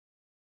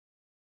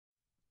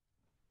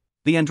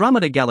The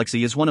Andromeda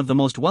Galaxy is one of the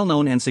most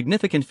well-known and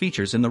significant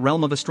features in the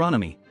realm of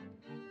astronomy.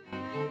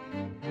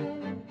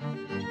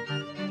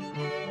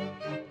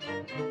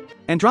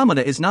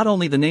 Andromeda is not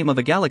only the name of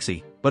a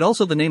galaxy, but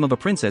also the name of a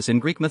princess in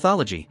Greek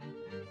mythology.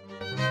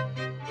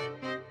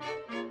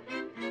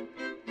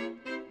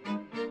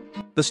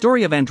 The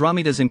story of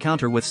Andromeda's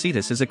encounter with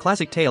Cetus is a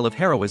classic tale of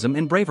heroism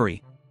and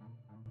bravery.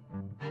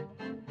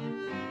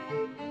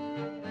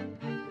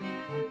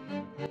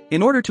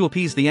 In order to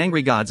appease the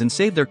angry gods and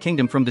save their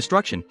kingdom from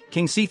destruction,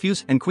 King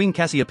Cepheus and Queen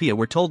Cassiopeia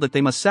were told that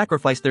they must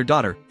sacrifice their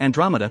daughter,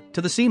 Andromeda,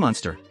 to the sea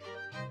monster.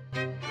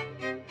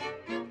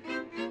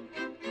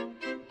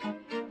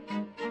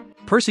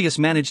 Perseus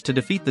managed to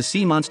defeat the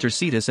sea monster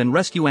Cetus and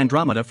rescue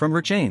Andromeda from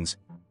her chains.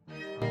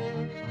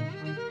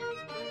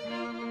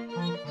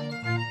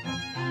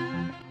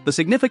 The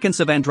significance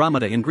of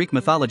Andromeda in Greek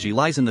mythology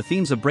lies in the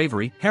themes of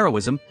bravery,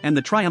 heroism, and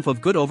the triumph of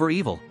good over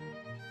evil.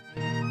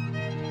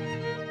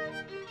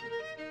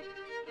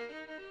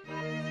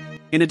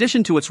 In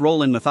addition to its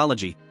role in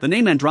mythology, the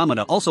name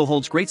Andromeda also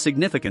holds great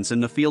significance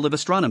in the field of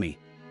astronomy.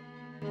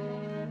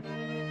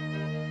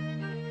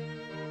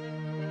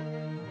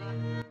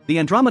 The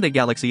Andromeda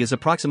Galaxy is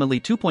approximately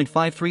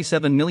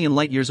 2.537 million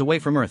light-years away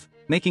from Earth,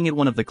 making it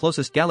one of the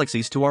closest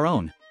galaxies to our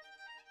own.